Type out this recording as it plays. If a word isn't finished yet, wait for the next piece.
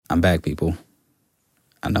I'm back, people.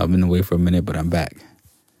 I know I've been away for a minute, but I'm back.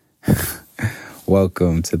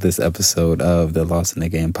 Welcome to this episode of the Lost in the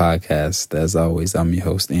Game podcast. As always, I'm your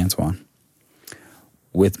host, Antoine.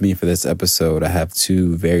 With me for this episode, I have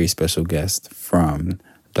two very special guests from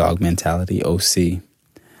Dawg Mentality OC.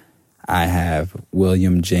 I have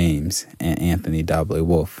William James and Anthony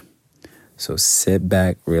Dable-Wolf. So sit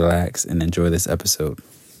back, relax, and enjoy this episode.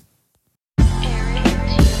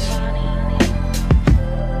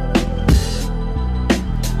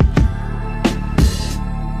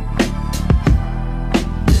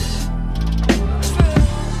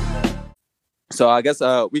 So I guess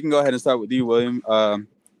we can go ahead and start with you, William.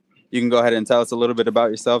 You can go ahead and tell us a little bit about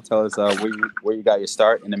yourself. Tell us where you got your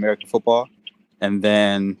start in American football, and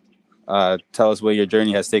then tell us where your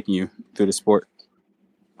journey has taken you through the sport.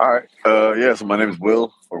 All right. So my name is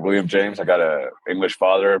Will, or William James. I got an English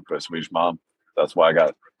father, but a Swedish mom. That's why I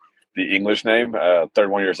got the English name.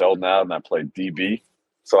 31 years old now, and I play DB.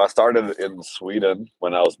 So I started in Sweden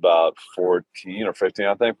when I was about 14 or 15,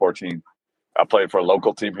 I think, 14. I played for a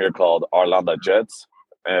local team here called Arlanda Jets,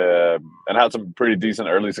 and had some pretty decent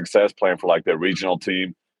early success playing for like the regional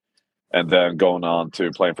team, and then going on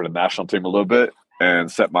to playing for the national team a little bit,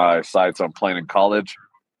 and set my sights on playing in college.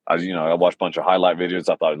 I watched a bunch of highlight videos.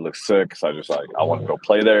 I thought it looked sick, so I want to go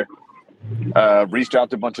play there. Reached out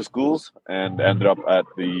to a bunch of schools and ended up at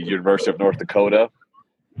the University of North Dakota,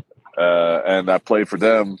 and I played for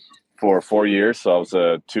them for 4 years. So I was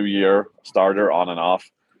a 2-year starter on and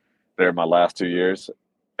off there my last 2 years.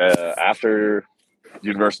 After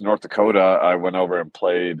University of North Dakota, I went over and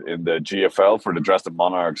played in the GFL for the Dresden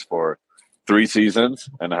Monarchs for 3 seasons,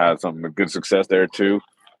 and I had some good success there too.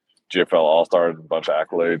 GFL All-Star and a bunch of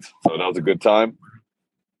accolades, so that was a good time.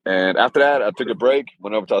 And after that, I took a break,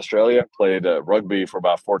 went over to Australia, played rugby for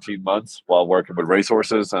about 14 months while working with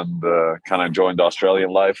racehorses, and kind of enjoying the Australian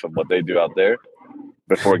life and what they do out there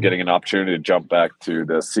before getting an opportunity to jump back to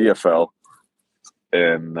the CFL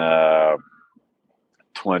in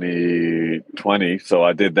 2020. So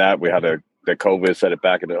I did that. We had the COVID set it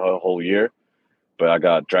back in a whole year, but I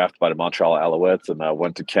got drafted by the Montreal Alouettes, and I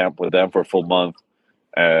went to camp with them for a full month.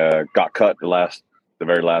 Got cut the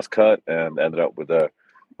very last cut, and ended up with the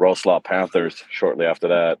Roslaw Panthers shortly after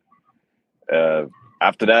that.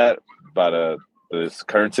 About this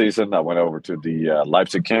current season, I went over to the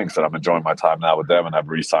Leipzig Kings, and I'm enjoying my time now with them, and I've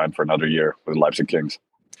re-signed for another year with the Leipzig Kings.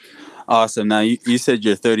 Awesome. Now, you said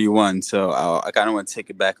you're 31, so I kind of want to take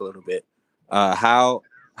it back a little bit. How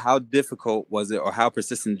difficult was it, or how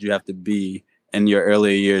persistent did you have to be in your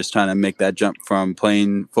earlier years trying to make that jump from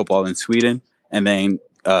playing football in Sweden and then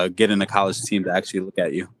getting a college team to actually look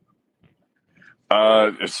at you?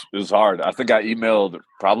 It was hard. I think I emailed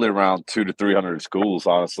probably around 200 to 300 schools,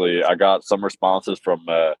 honestly. I got some responses from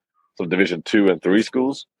some Division 2 and 3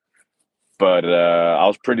 schools. But I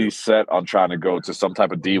was pretty set on trying to go to some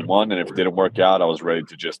type of D1, and if it didn't work out, I was ready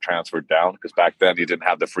to just transfer down, because back then you didn't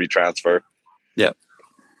have the free transfer. Yeah.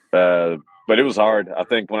 But it was hard. I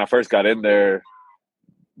think when I first got in there,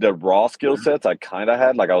 the raw skill sets I kind of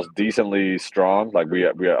had. Like, I was decently strong. Like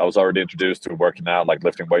I was already introduced to working out, like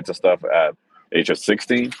lifting weights and stuff at age of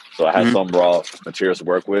 16. So I had some raw materials to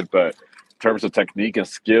work with. But in terms of technique and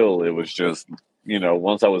skill, it was just,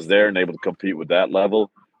 once I was there and able to compete with that level,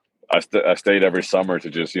 I stayed every summer to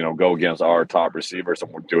just, go against our top receivers and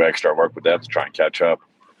do extra work with them to try and catch up.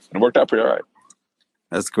 And it worked out pretty all right.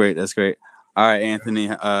 That's great. All right, Anthony,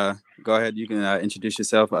 go ahead. You can introduce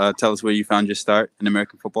yourself. Tell us where you found your start in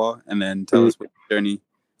American football, and then tell us what your journey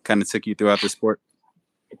kind of took you throughout the sport.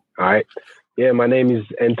 All right. Yeah, my name is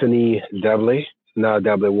Anthony Dable, now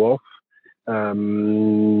Dable-Wolf.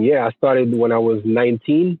 I started when I was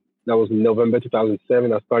 19. That was in November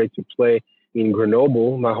 2007. I started to play in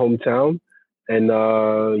Grenoble, my hometown. And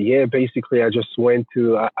basically I just went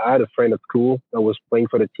to, I had a friend at school that was playing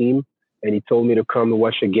for the team, and he told me to come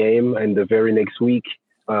watch a game. And the very next week,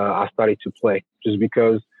 I started to play, just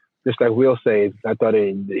because, just like Will said, I thought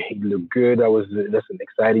it looked good. That's an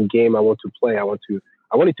exciting game. I want to play. I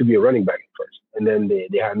wanted to be a running back at first. And then they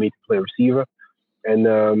had me to play receiver. And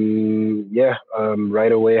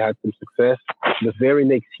right away I had some success. The very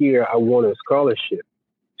next year I won a scholarship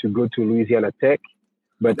to go to Louisiana Tech,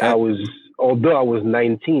 but Okay. Although I was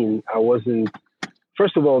 19, I wasn't.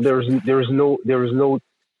 First of all, there is no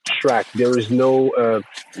track, there is no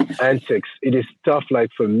antics. It is tough, like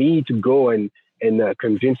for me to go and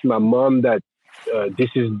convince my mom that this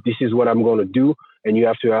is what I'm going to do, and you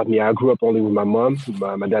have to help me. I grew up only with my mom.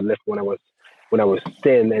 My dad left when I was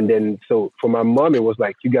 10, and then so for my mom it was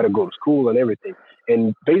like, you got to go to school and everything.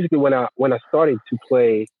 And basically when I started to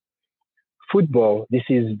play football, this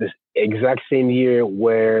is the exact same year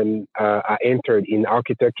when I entered in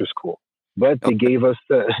architecture school. But they gave us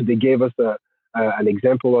an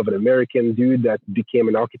example of an American dude that became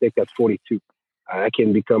an architect at 42. I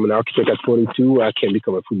can become an architect at 42. I can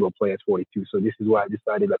become a football player at 42. So this is why I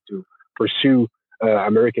decided to pursue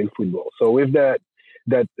American football. So with that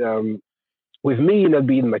with me not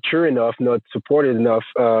being mature enough, not supported enough,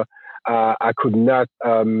 I could not.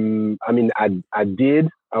 I did.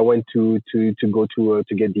 I went to go to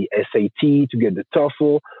get the SAT, to get the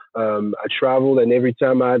TOEFL. I traveled, and every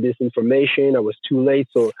time I had this information, I was too late.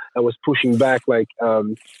 So I was pushing back, like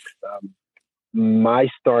my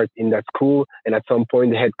start in that school. And at some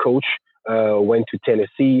point, the head coach went to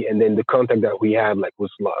Tennessee, and then the contact that we had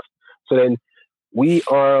was lost. So then we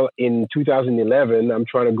are in 2011. I'm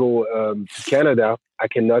trying to go to Canada. I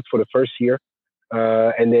cannot for the first year.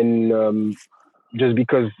 And then just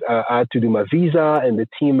because I had to do my visa, and the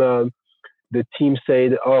team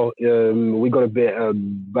said, "Oh, we're gonna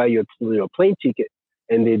buy your plane ticket,"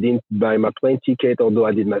 and they didn't buy my plane ticket, although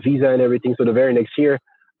I did my visa and everything. So the very next year,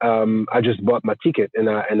 I just bought my ticket and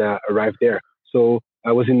I arrived there. So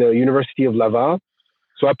I was in the University of Laval.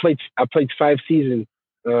 So I played 5 seasons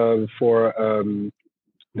for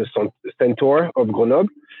the Centaur of Grenoble,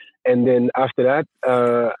 and then after that,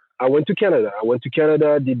 I went to Canada.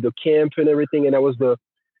 Did the camp and everything, and that was the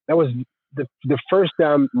first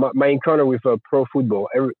time my encounter with pro football.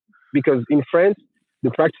 Because in France,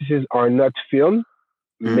 the practices are not filmed.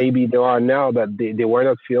 Maybe they are now, but they were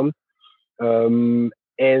not filmed.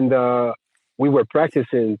 And we were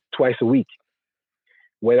practicing twice a week.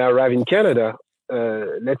 When I arrived in Canada,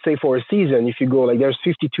 let's say for a season, if you go there's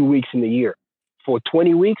 52 weeks in a year. For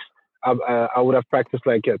 20 weeks, I would have practiced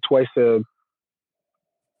twice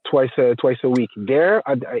a week. There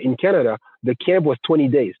in Canada, the camp was 20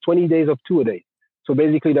 days of 2 a day. So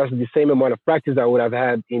basically, that's the same amount of practice I would have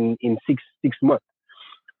had in six months.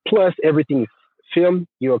 Plus, everything is filmed.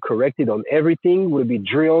 You are corrected on everything. Would be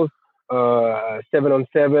drills,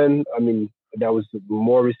 7-on-7. I mean, that was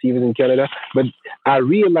more receivers in Canada. But I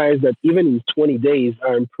realized that even in 20 days,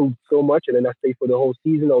 I improved so much. And then I stayed for the whole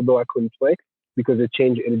season, although I couldn't play because they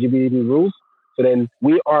changed eligibility rules. So then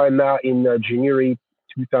we are now in January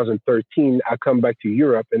 2013. I come back to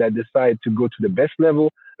Europe and I decide to go to the best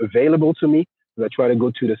level available to me. I try to go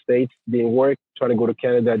to the States, didn't work. Try to go to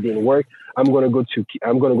Canada, didn't work. I'm gonna go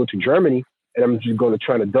to Germany, and I'm just gonna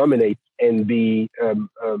try to dominate and be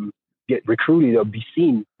get recruited or be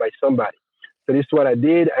seen by somebody. So this is what I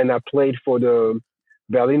did, and I played for the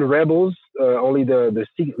Berlin Rebels. Only the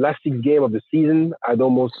last 6 games of the season. I had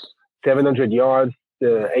almost 700 yards,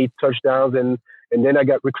 8 touchdowns, and then I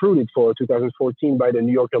got recruited for 2014 by the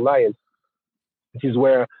New York Lions. This is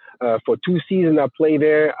where for 2 seasons I played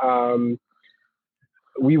there.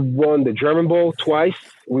 We won the German Bowl twice.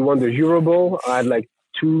 We won the Euro Bowl. I had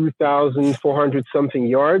 2,400 something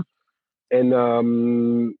yards. And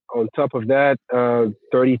on top of that,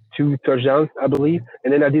 32 touchdowns, I believe.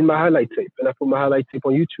 And then I did my highlight tape. And I put my highlight tape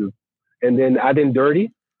on YouTube. And then Aden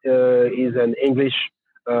Dirty is an English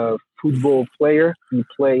football player. He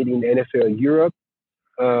played in NFL Europe.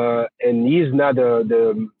 And he's now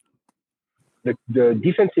the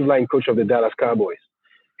defensive line coach of the Dallas Cowboys.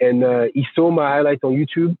 And he saw my highlights on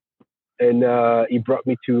YouTube, and he brought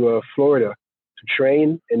me to Florida to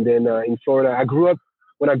train. And then in Florida,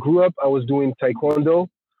 when I grew up, I was doing Taekwondo.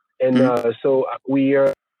 And so we are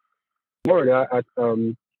in Florida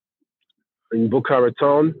in Boca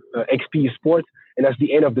Raton, XP Sports. And that's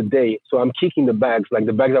the end of the day. So I'm kicking the bags, like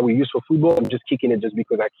the bags that we use for football. I'm just kicking it just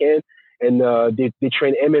because I can. And they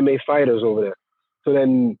train MMA fighters over there. So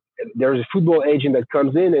then there's a football agent that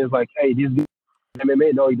comes in and is like, "Hey, this dude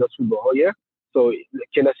MMA? No, he does football." "Oh yeah? So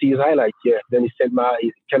can I see his highlight?" "Yeah." Then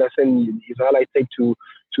can I send his highlight tape to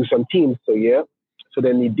some teams? So yeah. So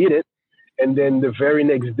then he did it. And then the very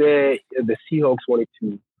next day, the Seahawks wanted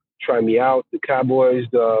to try me out. The Cowboys,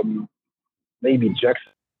 maybe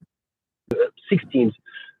Jackson, 6 teams.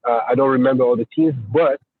 I don't remember all the teams,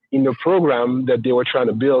 but in the program that they were trying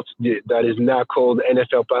to build, that is now called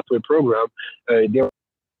NFL Pathway Program,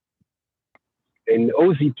 and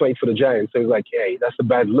Ozzy played for the Giants. So it's like, hey, that's a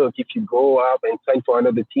bad look. If you go up and sign for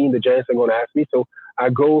another team, the Giants are going to ask me. So I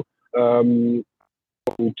go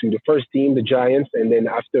to the first team, the Giants, and then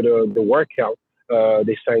after the workout,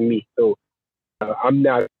 they sign me. So I'm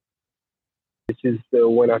now, this is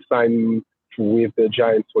when I signed with the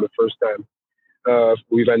Giants for the first time,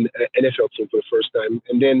 with an NFL team for the first time.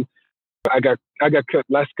 And then I got cut,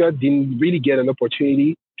 last cut, didn't really get an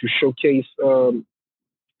opportunity to showcase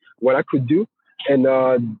what I could do. And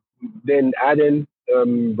then Aden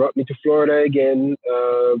brought me to Florida again,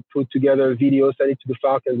 put together a video, sent it to the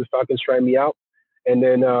Falcons. The Falcons tried me out, and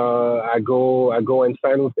then I go and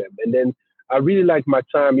sign with them. And then I really like my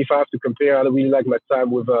time. If I have to compare, I really like my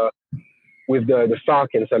time with the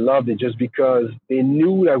Falcons. I loved it just because they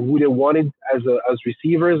knew that who they wanted as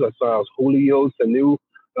receivers. I saw Julio, Sanu,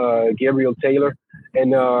 Gabriel Taylor,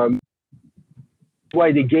 and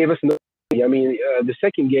why they gave us no. I mean, the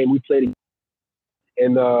second game we played,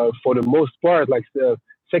 and for the most part, like the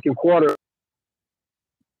second quarter,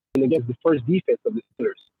 against the first defense of the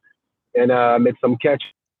Steelers, and made some catch.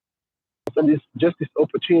 And this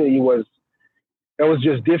opportunity was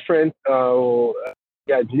just different.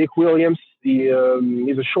 Yeah, Nick Williams, he's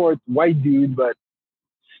a short white dude, but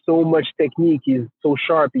so much technique. He's so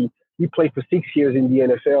sharp. He played for 6 years in the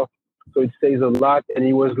NFL, so it says a lot. And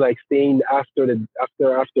he was like staying after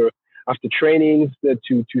trainings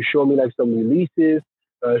to show me like some releases,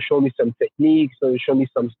 show me some techniques, so show me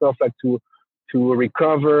some stuff like to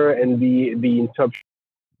recover and be in touch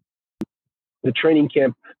the training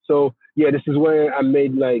camp. So yeah, this is where I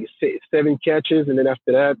made like 7 catches, and then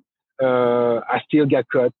after that, I still got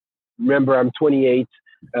cut. Remember, I'm 28,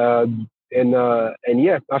 and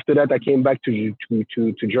yeah, after that, I came back to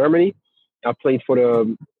Germany. I played for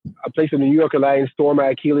the New York Alliance, tore my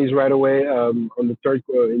Achilles right away in the third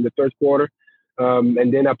quarter,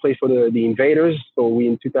 and then I played for the Invaders. So we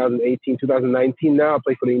in 2018, 2019 now I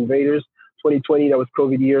play for the Invaders. 2020 that was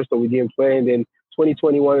COVID year, so we didn't play, and then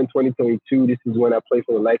 2021 and 2022, this is when I played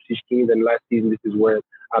for the Leipzig Kings, and last season this is where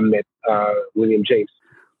I met William James.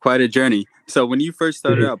 Quite a journey. So when you first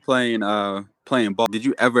started out playing ball, did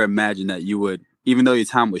you ever imagine that you would, even though your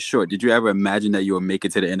time was short, did you ever imagine that you would make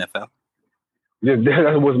it to the NFL?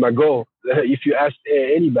 That was my goal. If you ask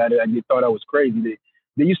anybody, they thought I was crazy.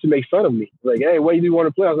 They used to make fun of me. Like, hey, where do you want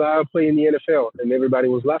to play? I was like, I'll play in the NFL. And everybody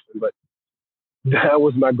was laughing. But that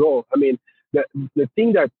was my goal. I mean, the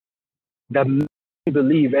thing that made me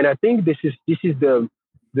believe, and I think this is the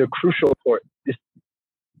crucial part.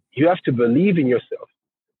 You have to believe in yourself.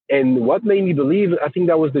 And what made me believe, I think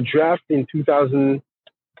that was the draft in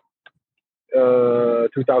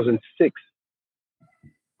 2006.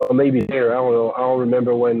 Or maybe later, I don't know. I don't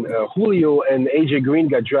remember when Julio and AJ Green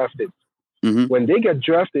got drafted. Mm-hmm. When they got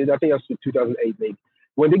drafted, I think that's 2008 maybe.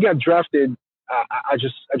 When they got drafted, I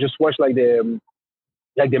just watched like the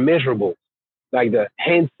measurables, like the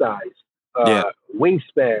hand size,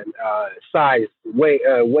 wingspan, size, weight,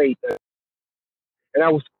 and I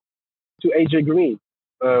was to AJ Green.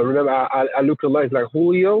 Remember, I look alike like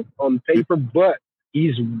Julio on paper, but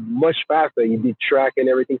he's much faster. He did track and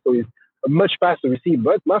everything, so he's a much faster receiver.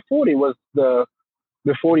 But my 40 was the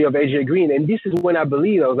 40 of AJ Green, and this is when I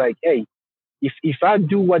believed. I was like, hey, if I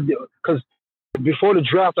do because before the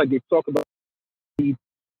draft, like they talk about the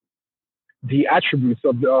attributes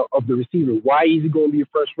of the receiver. Why is he going to be a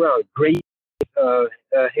first round? Great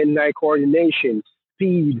hand-eye coordination,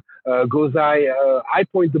 speed, goes I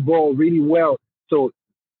point the ball really well. So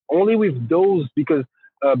only with those, because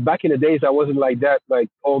back in the days I wasn't like that. Like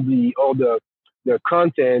all the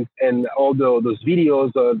content and all those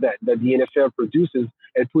videos that the NFL produces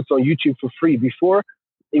and puts on YouTube for free. Before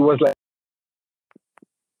it was like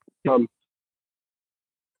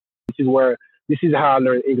this is how I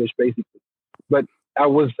learned English basically. But I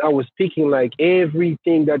was picking like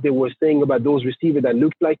everything that they were saying about those receivers that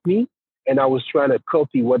looked like me, and I was trying to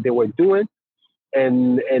copy what they were doing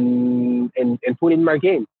and put in my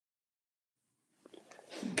game.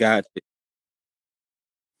 Got it.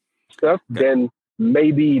 Stuff, then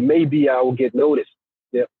maybe I will get noticed.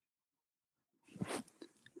 Yeah.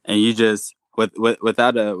 And you just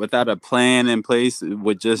without a plan in place,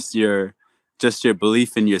 with just your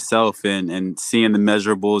belief in yourself and seeing the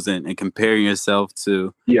measurables and comparing yourself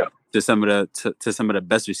to some of the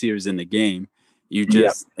best receivers in the game, you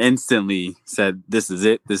just instantly said, "This is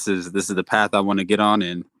it. This is the path I want to get on,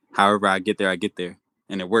 and however I get there,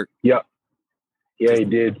 and it worked." Yeah, it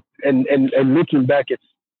did. And looking back, it's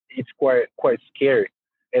quite scary,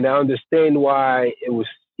 and I understand why it was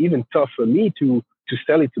even tough for me to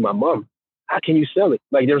sell it to my mom. How can you sell it?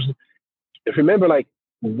 Like remember, like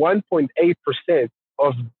 1.8%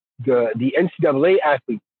 of the NCAA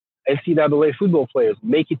athletes, NCAA football players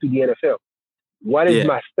make it to the NFL. What is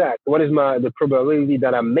my stat? What is the probability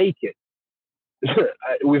that I make it?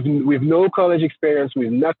 with no college experience,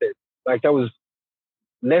 with nothing. Like that was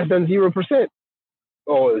less than 0%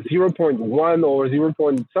 or 0.1 or 0.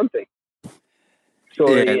 Something. So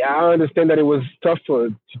I understand that it was tough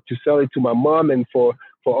to sell it to my mom and for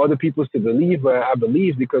other people to believe, but I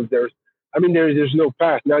believe because there's no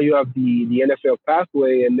path. Now you have the NFL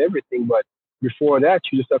pathway and everything, but before that,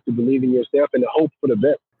 you just have to believe in yourself and hope for the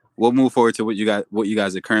best. We'll move forward to what you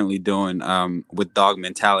guys are currently doing with Dawg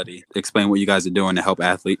Mentality. Explain what you guys are doing to help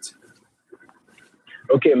athletes.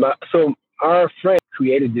 Okay, so our friend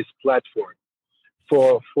created this platform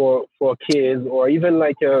for kids, or even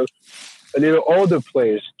like a little older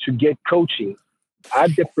players, to get coaching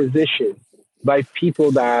at the position by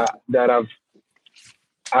people that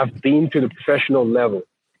have been to the professional level.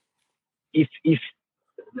 If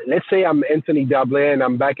let's say I'm Anthony Dable and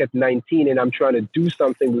I'm back at 19 and I'm trying to do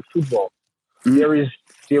something with football, there is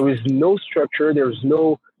no structure, there's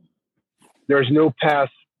no path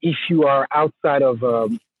if you are outside of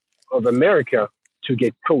America to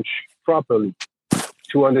get coached properly,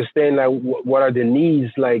 to understand like what are the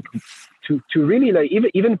needs, like to really, like,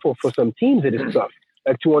 even for some teams it is tough,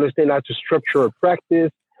 like to understand how to structure a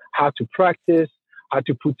practice, how to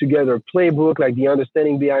put together a playbook, like the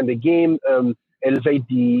understanding behind the game, elevate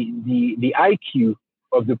the IQ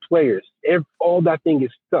of the players. All that thing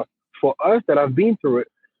is tough. For us that have been through it,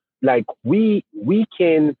 like we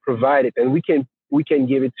can provide it, and we can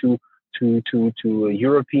give it to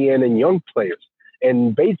European and young players.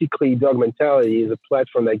 And basically, Dawg Mentality is a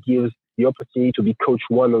platform that gives the opportunity to be coached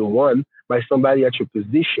one-on-one by somebody at your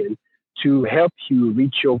position to help you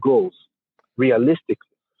reach your goals realistically.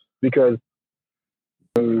 Because,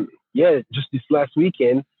 just this last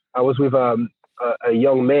weekend, I was with a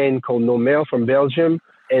young man called Nomel from Belgium,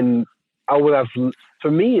 and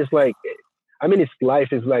for me, it's like, I mean, it's life.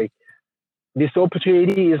 It's like this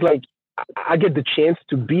opportunity is like I get the chance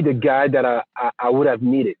to be the guy that I would have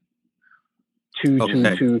needed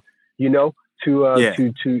to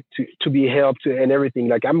be helped and everything.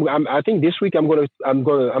 Like I think this week I'm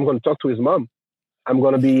gonna talk to his mom. I'm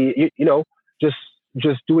gonna be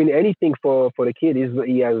just doing anything for the kid.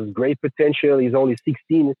 He has great potential. He's only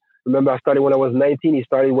 16. Remember, I started when I was 19. He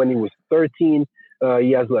started when he was 13.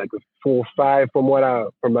 He has like a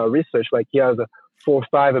 4.5 from my research. Like he has a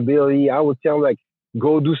 4.5 ability. I would tell him, like,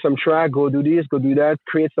 go do some track, go do this, go do that,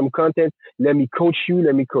 create some content. Let me coach you.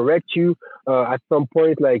 Let me correct you. At some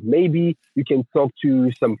point, like maybe you can talk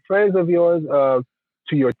to some friends of yours,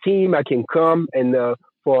 to your team. I can come and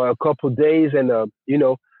for a couple of days and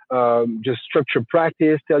just structure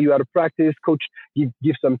practice, tell you how to practice, coach,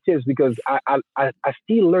 give some tips, because I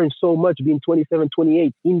still learn so much being 27,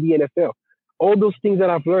 28 in the NFL. All those things that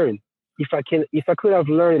I've learned, if I could have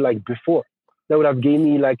learned like before, that would have given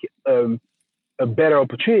me like a better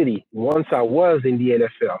opportunity once I was in the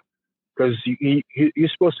NFL. Because you're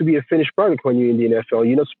supposed to be a finished product when you're in the NFL.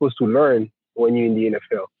 You're not supposed to learn when you're in the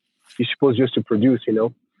NFL. You're supposed just to produce,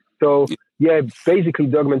 So yeah, basically,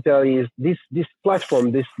 Dawg Mentality is this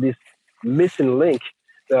platform, this missing link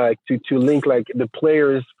to link like the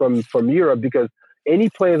players from Europe, because any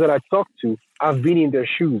players that I talk to, I've been in their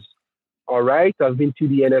shoes. All right, I've been to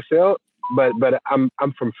the NFL, but I'm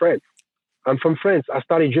from France. I'm from France. I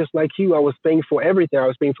started just like you. I was paying for everything. I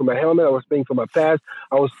was paying for my helmet. I was paying for my pads.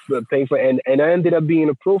 I was paying for, and I ended up being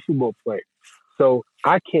a pro football player. So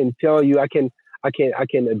I can tell you, I can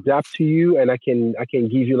adapt to you, and I can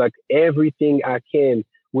give you like everything I can.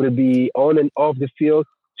 Would it be on and off the field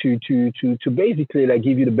to basically like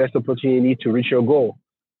give you the best opportunity to reach your goal.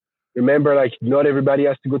 Remember, like, not everybody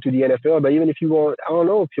has to go to the NFL, but even if you want, I don't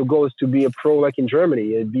know, if your goal is to be a pro like in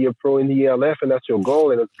Germany, be a pro in the ELF, and that's your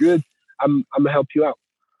goal, and it's good, I'm gonna help you out.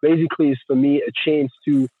 Basically, it's for me a chance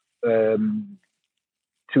to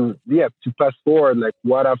pass forward like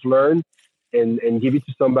what I've learned and give it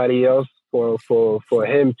to somebody else for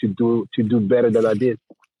him to do better than I did.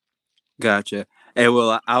 Gotcha. Hey,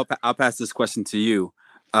 well, I'll pass this question to you.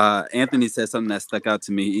 Anthony said something that stuck out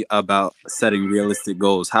to me about setting realistic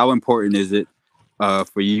goals. How important is it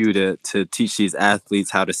for you to teach these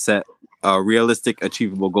athletes how to set realistic,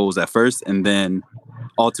 achievable goals at first, and then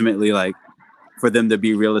ultimately, like, for them to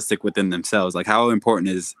be realistic within themselves? Like, how important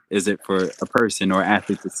is it for a person or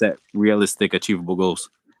athlete to set realistic, achievable goals?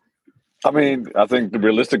 I mean, I think the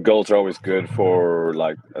realistic goals are always good for,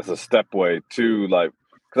 like, as a step way to, like,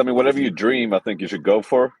 because I mean, whatever you dream, I think you should go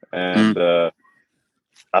for, and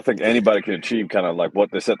I think anybody can achieve kind of like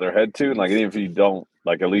what they set their head to. Like, even if you don't,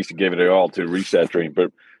 like, at least you gave it all to reach that dream.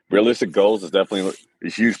 But realistic goals is definitely a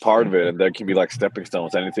huge part of it, and there can be like stepping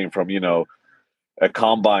stones. Anything from, a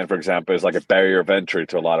combine, for example, is like a barrier of entry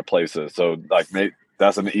to a lot of places. So, like,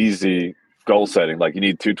 that's an easy goal setting. Like, you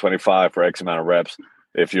need 225 for X amount of reps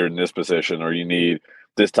if you're in this position, or you need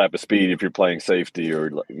this type of speed if you're playing safety,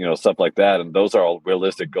 or stuff like that. And those are all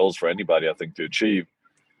realistic goals for anybody, I think, to achieve.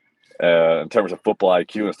 In terms of football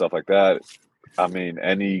IQ and stuff like that, I mean,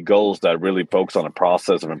 any goals that really focus on a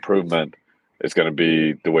process of improvement is going to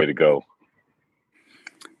be the way to go.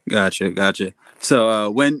 Gotcha. So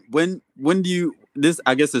when do you this?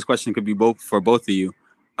 I guess this question could be both for both of you,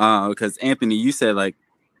 because Anthony, you said like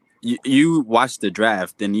you watched the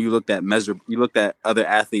draft and you looked at other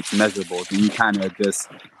athletes' measurables, and you kind of just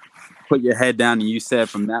put your head down and you said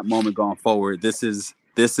from that moment going forward, this is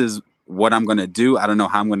what I'm gonna do. I don't know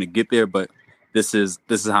how I'm gonna get there, but this is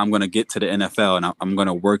how I'm gonna get to the NFL, and I'm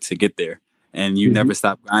gonna work to get there. And you never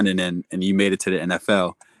stopped grinding, and you made it to the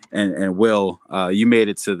NFL. And Will, you made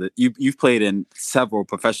it to you've played in several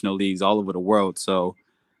professional leagues all over the world. So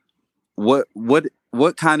what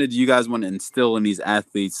kind of do you guys want to instill in these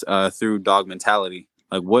athletes through dog mentality?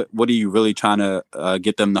 Like what are you really trying to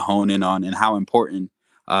get them to hone in on, and how important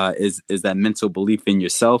is that mental belief in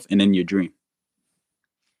yourself and in your dream?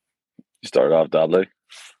 You started off, Dable.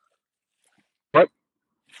 What?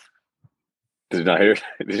 Did you not hear?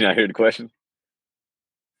 Did you not hear the question,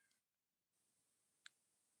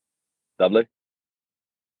 Dable?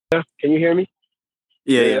 Yeah, can you hear me?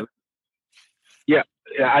 Yeah. Yeah,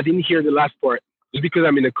 I didn't hear the last part. Just because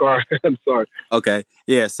I'm in the car. I'm sorry. Okay.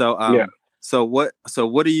 Yeah. So So what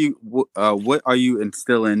are you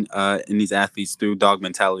instilling in these athletes through dog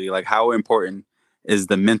mentality? Like, how important is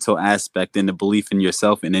the mental aspect and the belief in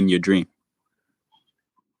yourself and in your dream?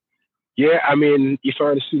 Yeah, I mean, if I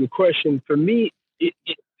understood the question, for me,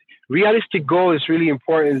 realistic goal is really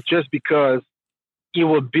important just because it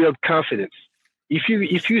will build confidence. If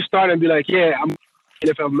you start and be like, yeah, I'm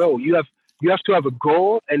NFL, no, you have to have a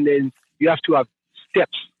goal, and then you have to have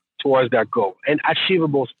steps towards that goal and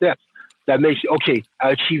achievable steps that makes you okay.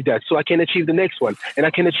 I achieved that, so I can achieve the next one, and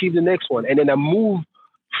I can achieve the next one, and then I move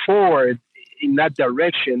forward in that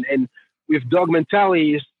direction. And with dog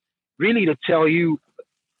mentality is really to tell you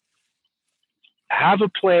have a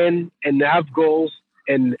plan and have goals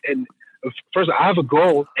and first I have a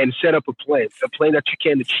goal and set up a plan that you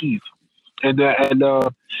can achieve.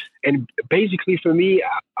 And basically for me,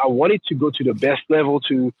 I wanted to go to the best level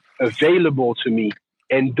to available to me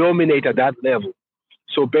and dominate at that level.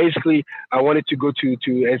 So basically, I wanted to go to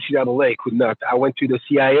NCAA, could not. I went to the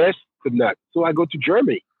CIS, could not. So I go to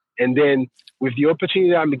Germany, and then with the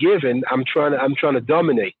opportunity I'm given, I'm trying to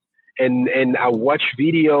dominate, and I watch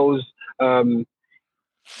videos. Um,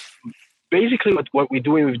 Basically, what we're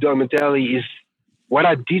doing with Dog Mentality is what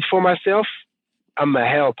I did for myself. I'm a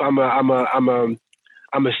help. I'm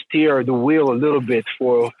a steer the wheel a little bit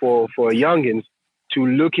for youngins to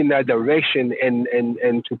look in that direction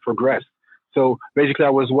and to progress. So basically,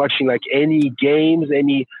 I was watching like any games,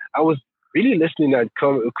 I was really listening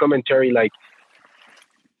to commentary, like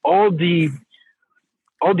all the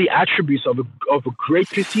all the attributes of a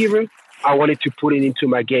great receiver. I wanted to put it into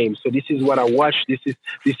my game. So this is what I watch. This is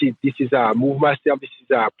move myself. This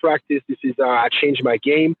is practice. This is I change my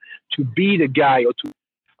game to be the guy, or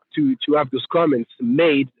to have those comments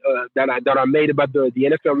made that are made about the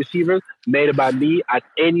NFL receivers, made about me at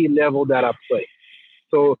any level that I play.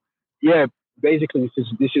 So yeah, basically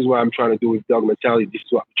this is what I'm trying to do with dog mentality. This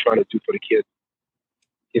is what I'm trying to do for the kids.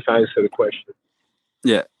 If I answer the question.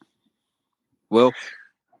 Yeah. Well.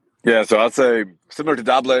 Yeah, so I'd say similar to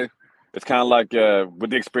Dable, it's kind of like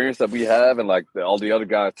with the experience that we have and like all the other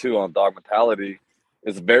guys too on dog mentality,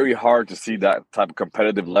 it's very hard to see that type of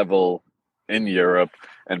competitive level in Europe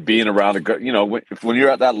and being around when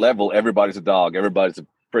you're at that level, everybody's a dog, everybody's a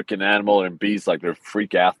freaking animal and beast, like they're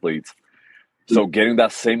freak athletes. So getting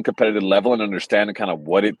that same competitive level and understanding kind of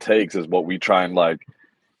what it takes is what we try and like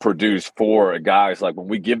produce for guys. Like when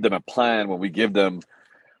we give them a plan, when we give them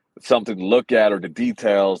something to look at, or the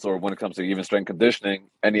details, or when it comes to even strength conditioning,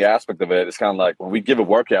 any aspect of it, it's kind of like when we give a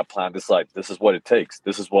workout plan, it's like, this is what it takes.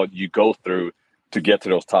 This is what you go through to get to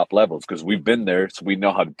those top levels, because we've been there, so we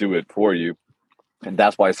know how to do it for you. And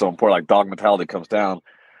that's why it's so important. Like dog mentality comes down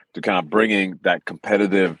to kind of bringing that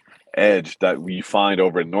competitive edge that we find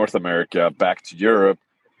over in North America back to Europe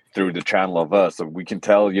through the channel of us. So we can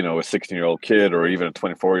tell, a 16-year-old kid or even a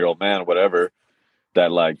 24-year-old man, whatever, that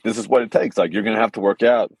like this is what it takes. Like you're gonna have to work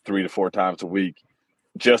out 3 to 4 times a week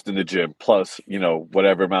just in the gym, plus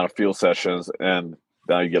whatever amount of field sessions, and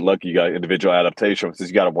now you get lucky, you got individual adaptation. Since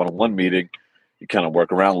you got a one-on-one meeting, you kind of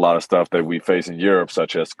work around a lot of stuff that we face in Europe,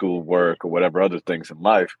 such as school, work, or whatever other things in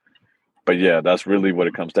life. But yeah, that's really what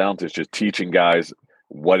it comes down to. It's just teaching guys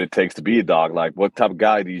what it takes to be a dog. Like what type of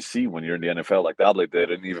guy do you see when you're in the NFL, like Dable did,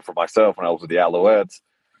 and even for myself when I was with the Alouettes.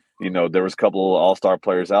 There was a couple of all-star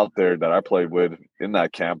players out there that I played with in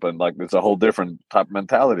that camp, and like it's a whole different type of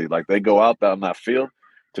mentality. Like they go out there on that field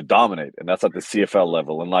to dominate, and that's at the CFL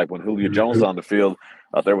level. And like when Julio Jones is on the field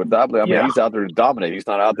out there with Dable, I mean, he's out there to dominate. He's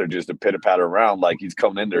not out there just to pitter-patter around. Like he's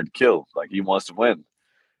coming in there to kill. Like he wants to win,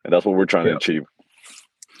 and that's what we're trying to achieve.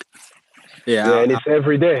 Yeah, and it's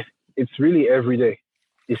every day. It's really every day.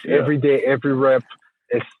 It's every day, every rep.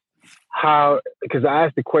 It's how, because I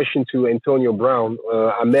asked the question to Antonio Brown.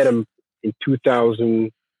 I met him in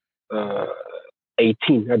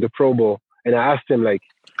 2018 at the Pro Bowl, and I asked him like,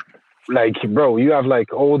 bro, you have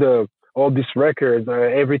like all these records,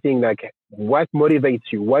 everything. Like, what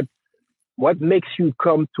motivates you? What makes you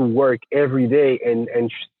come to work every day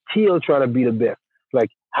and still trying to be the best? Like,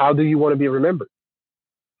 how do you want to be remembered?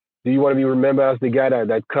 Do you want to be remembered as the guy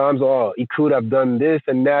that comes, oh, he could have done this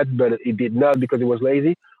and that, but he did not because he was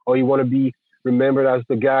lazy? Or you want to be remembered as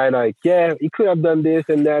the guy like, yeah, he could have done this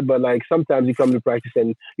and that, but like sometimes he comes to practice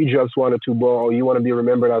and he drops one or two balls. Or you want to be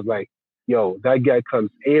remembered as like, yo, that guy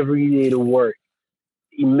comes every day to work.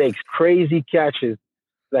 He makes crazy catches,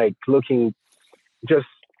 like looking just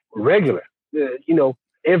regular.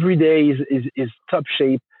 Every day is top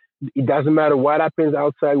shape. It doesn't matter what happens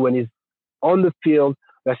outside. When he's on the field,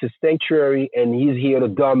 that's his sanctuary, and he's here to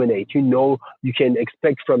dominate. You can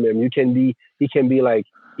expect from him. He can be like,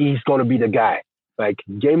 he's gonna be the guy. Like,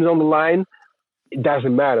 games on the line, it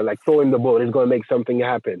doesn't matter. Like, throwing the ball, he's gonna make something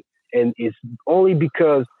happen. And it's only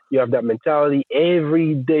because you have that mentality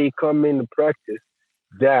every day coming to practice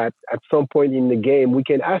that at some point in the game we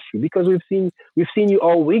can ask you, because we've seen you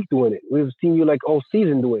all week doing it. We've seen you like all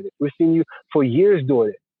season doing it. We've seen you for years doing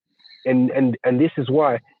it. And this is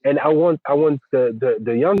why. And I want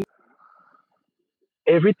the young,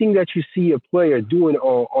 everything that you see a player doing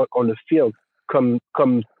on the field come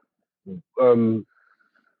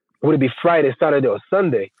would it be Friday, Saturday, or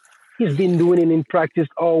Sunday? He's been doing it in practice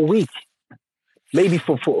all week. Maybe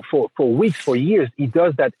for weeks, for years. He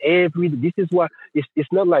does that this is why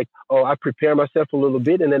it's not like, oh, I prepare myself a little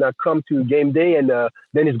bit and then I come to game day and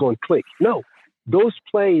then it's going to click. No, those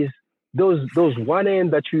plays, those one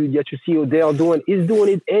end that you see Odell doing, he's doing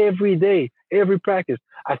it every day, every practice.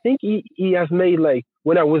 I think he has made, like,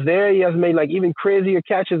 when I was there, he has made like even crazier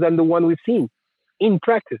catches than the one we've seen in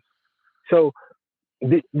practice. So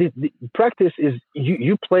the practice is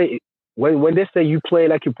you play. When they say you play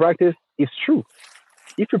like you practice, it's true.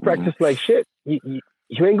 If you practice like shit, you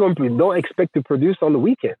ain't don't expect to produce on the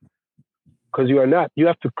weekend, because you are not. You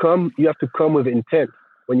have to come with intent.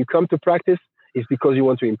 When you come to practice, it's because you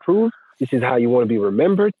want to improve. This is how you want to be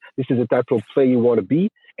remembered. This is the type of player you want to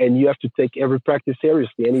be, and you have to take every practice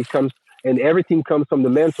seriously. And everything comes from the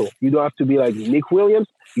mental. You don't have to be like Nick Williams.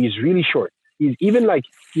 He's really short. He's even like,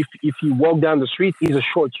 if you walk down the street, he's a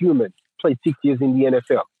short human. Played 6 years in the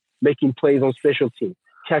NFL, making plays on special teams,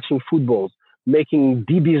 catching footballs, making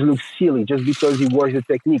DBs look silly just because he works the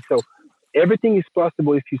technique. So everything is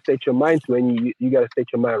possible if you set your mind to, and you got to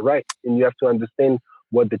set your mind right. And you have to understand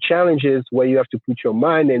what the challenge is, where you have to put your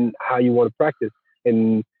mind, and how you want to practice.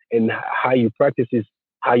 And how you practice is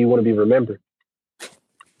how you want to be remembered.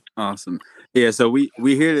 Awesome. Yeah, so we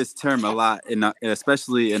hear this term a lot,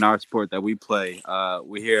 especially in our sport that we play.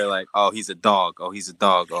 We hear like, oh, he's a dog. Oh, he's a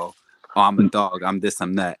dog. Oh, I'm a dog. I'm this,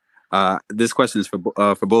 I'm that. This question is for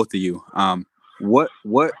both of you. What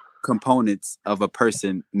components of a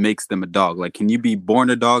person makes them a dog? Like, can you be born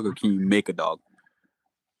a dog, or can you make a dog?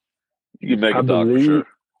 You can make a dog, for sure.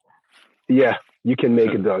 Yeah, you can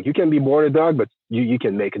make a dog. You can be born a dog, but you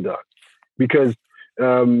can make a dog. Because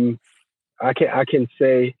I can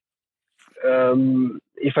say,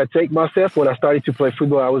 if I take myself, when I started to play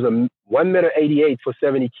football, I was a 1.88 m for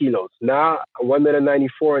 70 kilos. Now I'm 1.94 m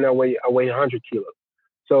and I weigh 100 kilos.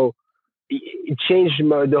 So it changed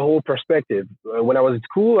the whole perspective. When I was at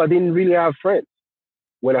school, I didn't really have friends.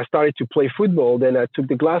 When I started to play football, then I took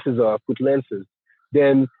the glasses off, put lenses.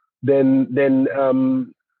 Then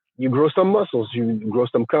you grow some muscles, you grow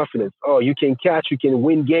some confidence. Oh, you can catch, you can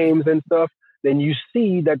win games and stuff. Then you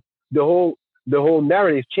see that the whole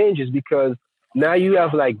narrative changes, because now you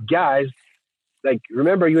have like guys, like,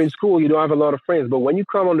 remember, you're in school, you don't have a lot of friends, but when you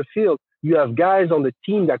come on the field, you have guys on the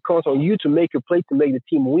team that count on you to make a play to make the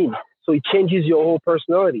team win. So it changes your whole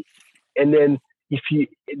personality. And then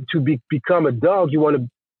become a dog, you want to,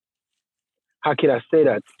 how can I say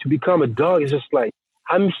that? To become a dog is just like,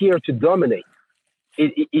 I'm here to dominate.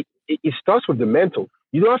 It starts with the mental.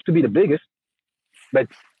 You don't have to be the biggest, but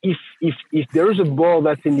if there is a ball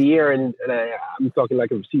that's in the air, and I'm talking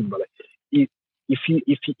like a receiver, but like,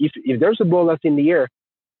 if there's a ball that's in the air,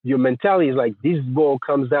 your mentality is like, this ball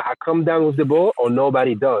comes down, I come down with the ball, or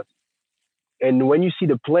nobody does. And when you see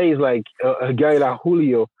the plays, like a guy like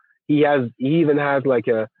Julio, he even has like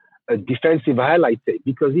a defensive highlight tape,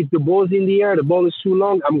 because if the ball's in the air, the ball is too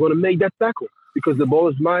long, I'm going to make that tackle because the ball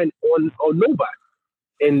is mine or nobody.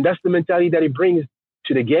 And that's the mentality that he brings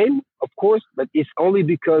to the game, of course, but it's only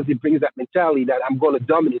because he brings that mentality that I'm going to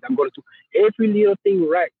dominate. I'm going to do every little thing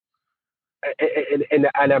right. and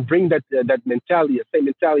I bring that mentality, the same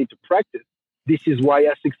mentality to practice. This is why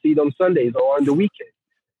I succeed on Sundays or on the weekend.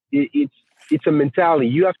 It's a mentality.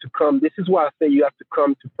 You have to come. This is why I say you have to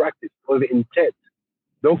come to practice with intent.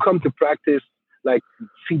 Don't come to practice like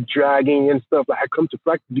feet dragging and stuff. Like I come to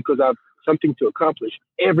practice because I have something to accomplish.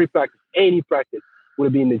 Every practice, any practice, would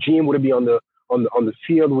it be in the gym, would it be on the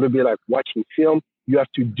field, would it be like watching film? You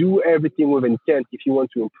have to do everything with intent if you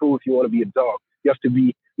want to improve. If you want to be a dog, you have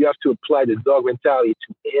to apply the dog mentality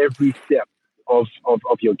to every step of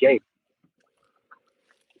your game.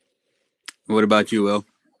 What about you, Will?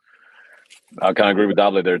 I kind of agree with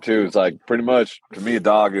Dable there too. It's like pretty much to me, a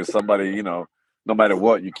dog is somebody, no matter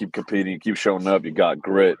what, you keep competing, you keep showing up, you got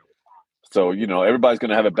grit. So, everybody's going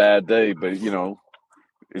to have a bad day, but,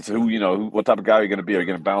 it's what type of guy are you going to be? Are you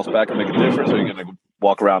going to bounce back and make a difference, or are you going to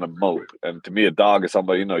walk around and mope? And to me, a dog is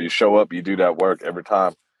somebody, you show up, you do that work every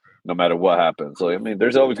time, no matter what happens. So,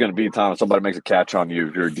 there's always going to be a time somebody makes a catch on you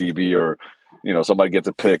if you're a DB, or, somebody gets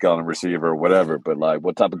a pick on a receiver or whatever. But, like,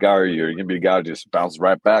 what type of guy are you? Are you going to be a guy who just bounces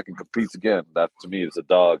right back and competes again? That, to me, is a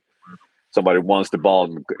dog. Somebody wants the ball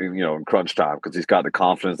in crunch time because he's got the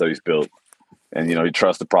confidence that he's built. And, he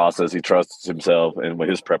trusts the process. He trusts himself and with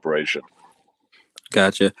his preparation.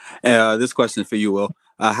 Gotcha. This question is for you, Will.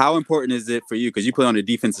 How important is it for you? Because you play on the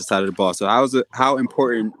defensive side of the ball. So how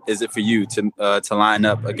important is it for you to line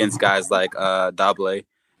up against guys like Dable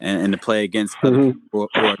and to play against other people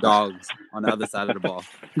who are dogs on the other side of the ball?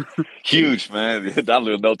 Huge, man. Dable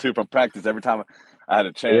will know too from practice. Every time I had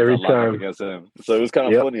a chance, I lined up against him. So it was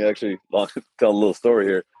kind of funny, actually. I'll tell a little story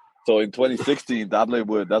here. So in 2016,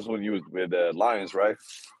 Dable that's when you was with the Lions, right?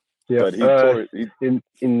 Yeah. But he tore it.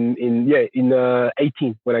 In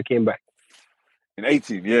 18 when I came back. In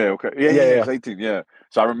 18, yeah, okay. Yeah, it was 18, yeah.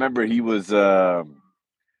 So I remember he was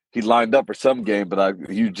he lined up for some game, but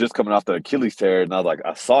he was just coming off the Achilles tear, and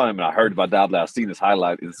I saw him and I heard about Dable. I seen his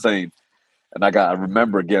highlight, insane. And I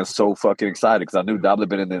remember again so fucking excited because I knew Dable had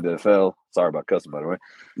been in the NFL. Sorry about cussing, by the way.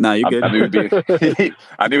 No, you're good.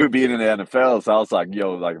 I knew he'd be in the NFL, so I was like,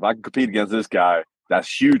 if I can compete against this guy,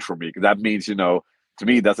 that's huge for me because that means, to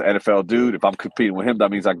me, that's an NFL dude. If I'm competing with him,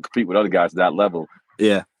 that means I can compete with other guys at that level.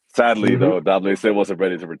 Yeah. Sadly, though, Dable still wasn't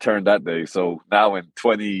ready to return that day. So now in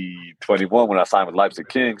 2021, when I signed with Leipzig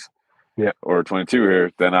Kings, or 22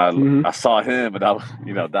 here, then I saw him, and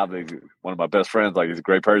Dable's one of my best friends. Like, he's a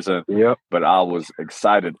great person. Yep. But I was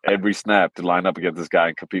excited every snap to line up against this guy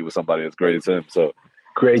and compete with somebody as great as him. So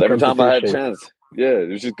every time I had a chance, it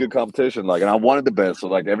was just good competition. Like, and I wanted the best. So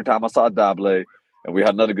like every time I saw Dable, and we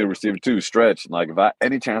had another good receiver too, Stretch. And like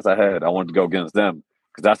any chance I had, I wanted to go against them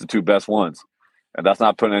because that's the two best ones. And that's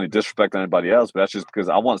not putting any disrespect on anybody else, but that's just because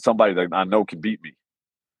I want somebody that I know can beat me.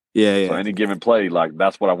 Yeah. So any given play, like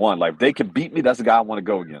that's what I want. Like if they can beat me, that's the guy I want to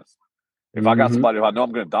go against. If I got somebody who I know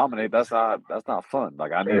I'm going to dominate, that's not fun.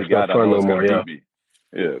 Like I need a guy that I know is going to beat me.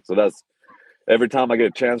 Yeah. So that's every time I get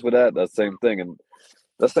a chance with that, that's the same thing. And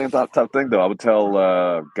that's the same type thing though. I would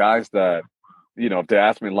tell guys that, if they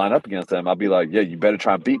ask me to line up against them, I'll be like, yeah, you better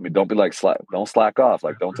try and beat me. Don't be like don't slack off.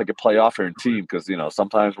 Like don't take a play off your team because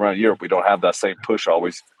sometimes around Europe we don't have that same push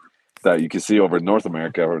always that you can see over in North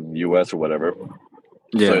America or in the US or whatever.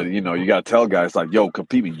 Yeah. So, you got to tell guys like, yo,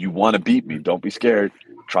 compete me. You want to beat me. Don't be scared.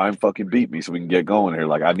 Try and fucking beat me so we can get going here.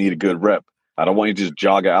 Like, I need a good rep. I don't want you to just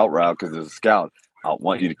jog an out route because there's a scout. I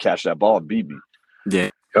want you to catch that ball and beat me. Yeah.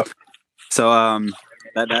 Yep. So,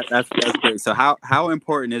 that's great. So how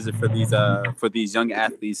important is it for these young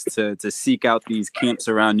athletes to seek out these camps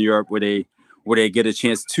around Europe where they get a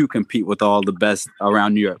chance to compete with all the best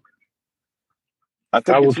around Europe?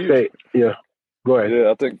 I would say, go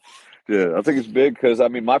ahead. Yeah, I think it's big because,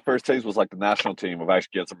 my first taste was like the national team of actually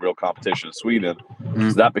getting some real competition in Sweden. Mm-hmm.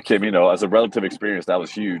 So that became, as a relative experience, that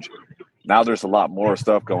was huge. Now there's a lot more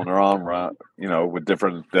stuff going on, with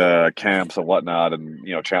different camps and whatnot and,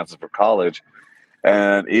 chances for college.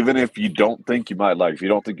 And even if you don't think you might, if you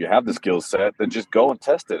don't think you have the skill set, then just go and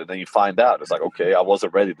test it. And then you find out. It's like, okay, I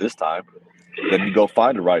wasn't ready this time. Then you go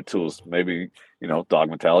find the right tools. Maybe, Dawg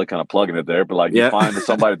Mentality, kind of plugging it there. But, you find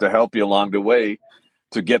somebody to help you along the way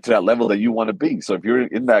to get to that level that you want to be. So if you're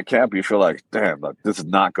in that camp, you feel like, damn, this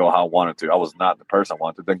did not go how I wanted to. I was not the person I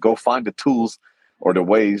wanted. Then go find the tools or the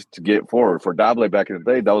ways to get forward. For Dable back in the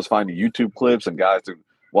day, that was finding YouTube clips and guys to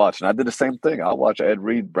watch. And I did the same thing. I watched Ed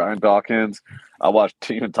Reed, Brian Dawkins. I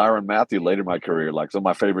watched even Tyrann Mathieu later in my career, like some of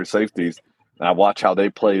my favorite safeties. And I watch how they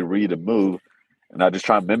play, read, and move. And I just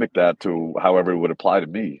try and mimic that to however it would apply to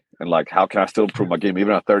me. And how can I still improve my game?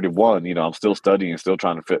 Even at 31, I'm still studying and still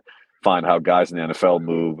trying to find how guys in the NFL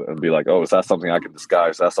move and be like, oh, is that something I can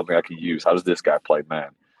disguise? Is that something I can use? How does this guy play, man?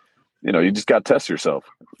 You just got to test yourself.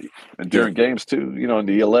 And during games, too, in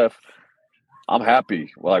the ELF, I'm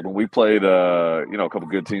happy. Like when we played, a couple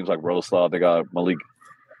good teams like Roslav, they got Malik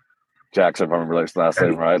Jackson, if I remember his last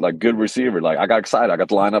name right. Like good receiver. Like I got excited. I got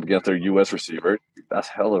to line up against their U.S. receiver. That's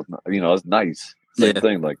hella, it's nice. Same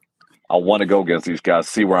thing. Like I want to go against these guys,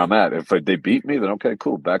 see where I'm at. If they beat me, then okay,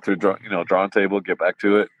 cool. Back to the drawing table. Get back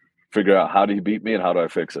to it. Figure out how do you beat me and how do I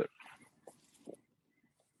fix it.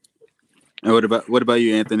 And what about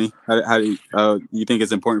you, Anthony? How do you think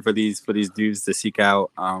it's important for these dudes to seek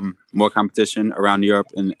out more competition around Europe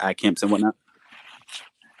and at camps and whatnot?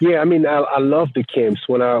 Yeah, I mean, I love the camps.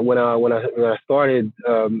 When I started,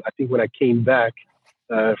 I think when I came back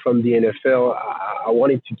from the NFL, I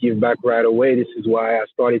wanted to give back right away. This is why I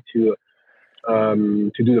started to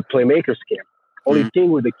do the Playmakers camp. Only thing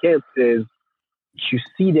with the camps is you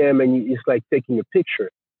see them and it's like taking a picture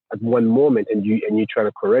at one moment and you try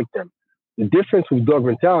to correct them. The difference with Dawg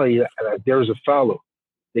Mentality, there's a follow.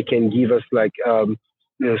 They can give us like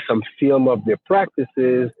some film of their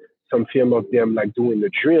practices, some film of them like doing the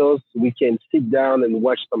drills. We can sit down and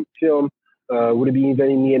watch some film. Would it be even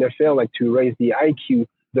in the NFL, like to raise the IQ?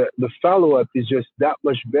 The follow-up is just that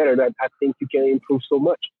much better that I think you can improve so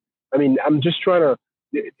much. I mean, I'm just trying to,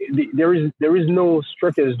 there is no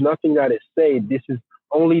structure. There's nothing that is said. This is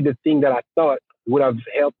only the thing that I thought would have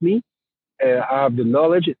helped me. I have the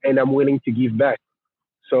knowledge and I'm willing to give back.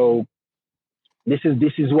 So this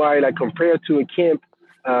is why, like compared to a camp,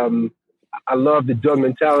 I love the Dawg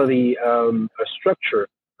Mentality structure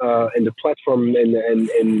and the platform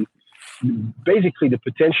and basically the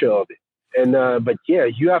potential of it. And but yeah,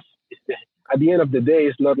 you have at the end of the day,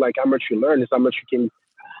 it's not like how much you learn; it's how much you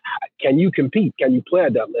can you compete? Can you play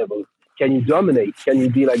at that level? Can you dominate? Can you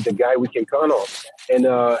be like the guy we can count on?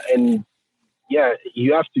 And yeah,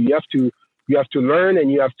 you have to learn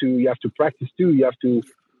and you have to practice too. You have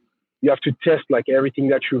to test like everything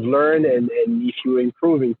that you've learned and if you're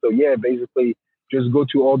improving. So yeah, basically just go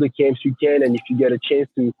to all the camps you can, and if you get a chance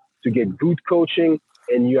to get good coaching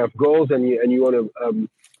and you have goals and you want to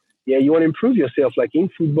you want to improve yourself, like in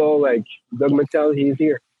football, like Dawg Mentality is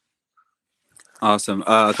here. Awesome.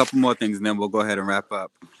 A couple more things and then we'll go ahead and wrap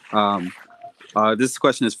up. This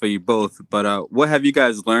question is for you both, but what have you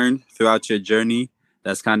guys learned throughout your journey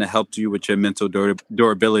that's kind of helped you with your mental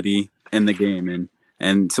durability in the game?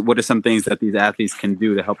 And so what are some things that these athletes can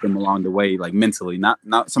do to help them along the way, like mentally, not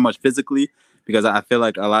so much physically, because I feel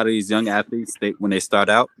like a lot of these young athletes, when they start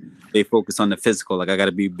out, they focus on the physical. Like I got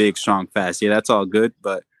to be big, strong, fast. Yeah, that's all good.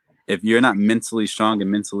 But if you're not mentally strong and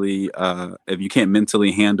mentally, if you can't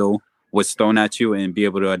mentally handle what's thrown at you and be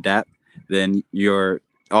able to adapt, then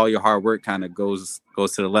all your hard work kind of goes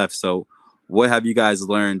to the left. So what have you guys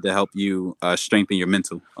learned to help you strengthen your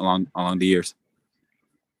mental along the years?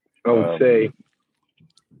 I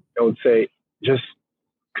would say just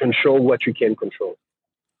control what you can control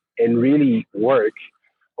and really work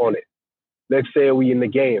on it. Let's say we in the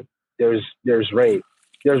game, there's rain.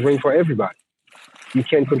 There's rain for everybody. You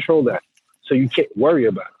can't control that. So you can't worry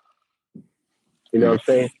about it. You know what I'm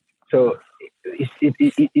saying? So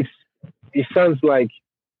it sounds like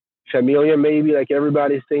familiar, maybe like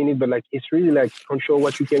everybody's saying it, but like it's really like control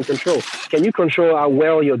what you can control. Can you control how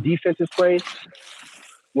well your defense is playing?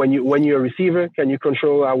 When you're a receiver, can you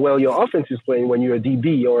control how well your offense is playing when you're a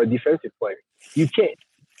DB or a defensive player? You can't.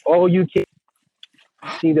 All you can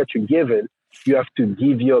see that you're given, you have to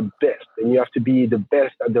give your best, and you have to be the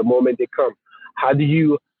best at the moment they come. How do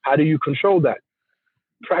you control that?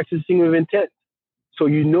 Practicing with intent, so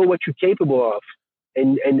you know what you're capable of,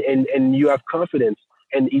 and you have confidence.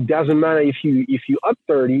 And it doesn't matter if you up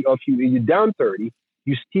 30 or if you're down 30,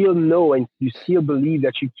 you still know and you still believe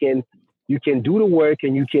that you can do the work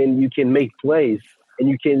and you can make plays and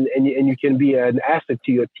you can be an asset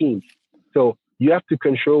to your team. So you have to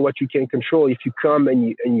control what you can control. If you come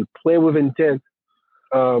and you play with intent,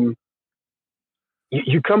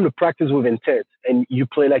 you come to practice with intent and you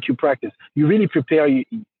play like you practice. You really prepare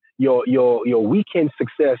your weekend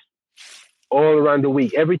success all around the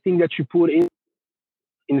week. Everything that you put in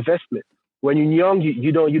investment. When you're young,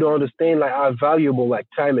 you don't understand like how valuable like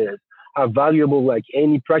time is, how valuable like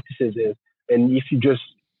any practices is. And if you just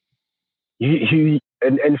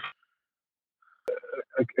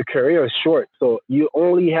a career is short, so you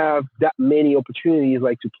only have that many opportunities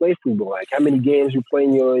like to play football. Like how many games you play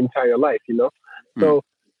in your entire life, you know? So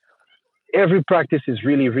every practice is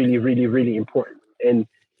really, really, really, really important. And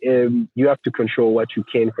you have to control what you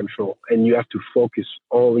can control, and you have to focus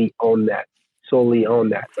solely on that,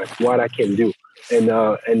 like what I can do, and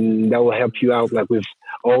that will help you out, like with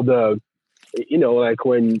all the, like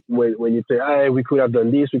when you say, hey, we could have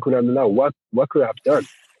done this, we could have done that. What could I have done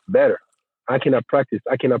better? I cannot practice.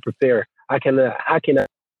 I cannot prepare. I cannot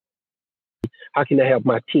How can I help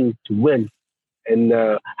my team to win? And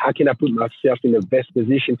how can I put myself in the best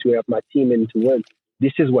position to help my team and to win?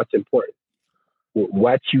 This is what's important.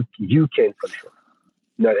 What you can control,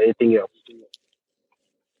 not anything else.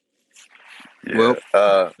 Yeah.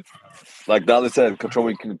 Well, like Dolly said, control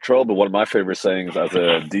we can control. But one of my favorite sayings as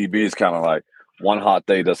a DB is kind of like, one hot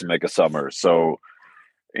day doesn't make a summer. So,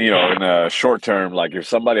 in a short term, like if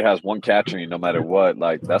somebody has one catch on you, no matter what,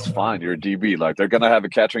 like that's fine. You're a DB. Like they're gonna have a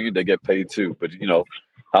catch on you, they get paid too. But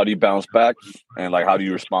how do you bounce back, and like how do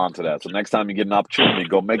you respond to that? So next time you get an opportunity,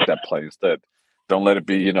 go make that play instead. Don't let it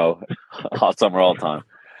be hot summer all the time.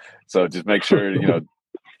 So just make sure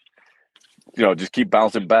just keep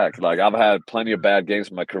bouncing back. Like I've had plenty of bad games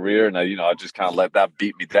in my career, and I just kind of let that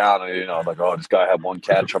beat me down. And like, oh, this guy had one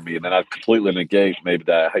catch on me, and then I completely negate maybe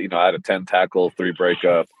that I had a 10 tackle, 3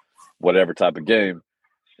 breakup, whatever type of game,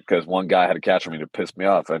 because one guy had a catch on me to piss me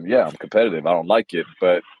off. And yeah, I'm competitive. I don't like it,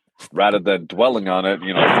 but rather than dwelling on it,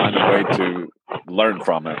 find a way to learn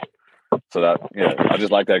from it. So that I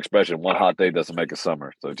just like that expression. One hot day doesn't make a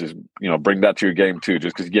summer. So just bring that to your game too.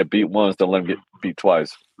 Just because you get beat once, don't let them get beat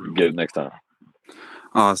twice. You get it next time.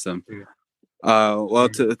 Awesome. Well,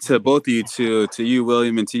 to both of you, to you,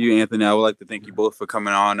 William, and to you, Anthony, I would like to thank you both for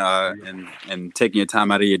coming on and taking your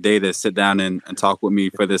time out of your day to sit down and talk with me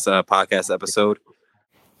for this podcast episode.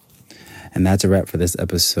 And that's a wrap for this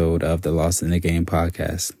episode of the Lost in the Game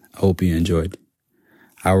podcast. I hope you enjoyed.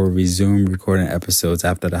 I will resume recording episodes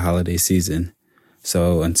after the holiday season.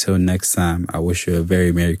 So until next time, I wish you a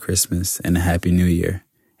very Merry Christmas and a Happy New Year.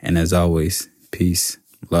 And as always, peace,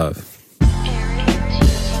 love.